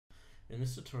In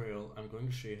this tutorial, I'm going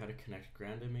to show you how to connect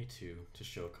GrandMA 2 to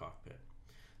ShowCockpit.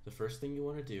 The first thing you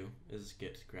want to do is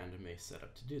get GrandMA set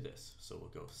up to do this. So we'll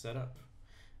go Setup,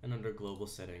 and under Global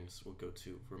Settings, we'll go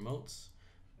to Remotes,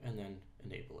 and then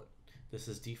Enable it. This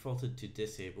is defaulted to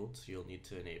disabled, so you'll need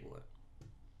to enable it.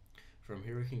 From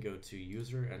here we can go to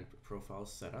User and Profile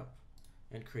Setup,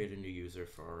 and create a new user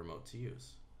for our remote to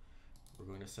use. We're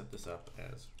going to set this up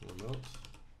as remote,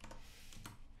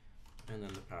 and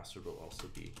then the password will also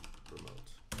be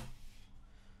remote.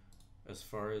 As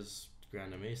far as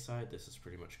GrandMA side, this is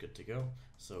pretty much good to go,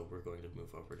 so we're going to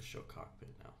move over to ShowCockpit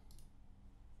now.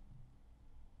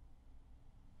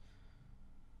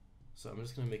 So I'm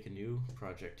just going to make a new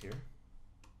project here,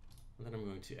 and then I'm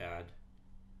going to add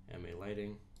MA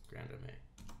Lighting, GrandMA.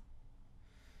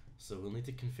 So we'll need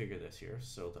to configure this here.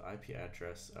 So the IP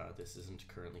address, this isn't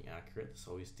currently accurate. This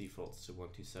always defaults to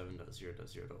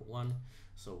 127.0.0.1.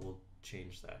 So we'll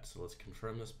change that. So let's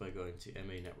confirm this by going to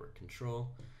MA Network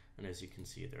Control. And as you can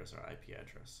see, there's our IP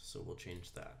address. So we'll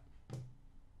change that.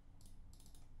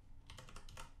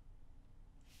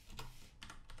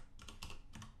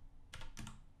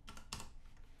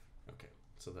 Okay,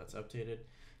 so that's updated.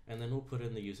 And then we'll put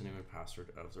in the username and password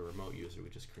of the remote user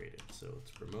we just created. So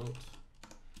it's remote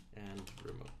and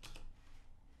remote.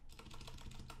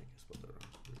 I spelled that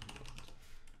wrong.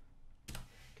 Remote.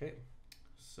 Okay,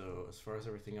 so as far as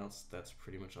everything else, that's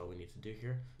pretty much all we need to do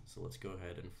here. So let's go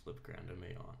ahead and flip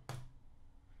GrandMA on.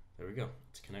 There we go,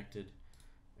 it's connected.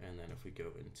 And then if we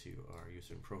go into our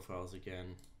user and profiles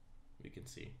again, we can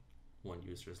see one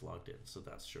user is logged in, so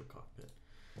that's ShowCockpit.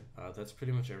 That's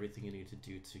pretty much everything you need to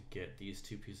do to get these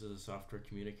two pieces of software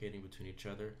communicating between each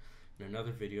other. In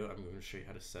another video, I'm going to show you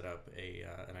how to set up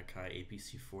an Akai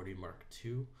APC40 Mark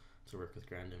II to work with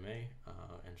GrandMA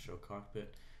and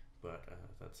ShowCockpit, but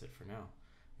that's it for now.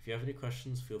 If you have any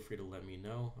questions, feel free to let me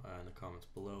know in the comments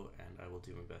below, and I will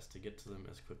do my best to get to them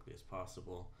as quickly as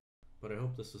possible. But I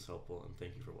hope this was helpful, and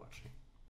thank you for watching.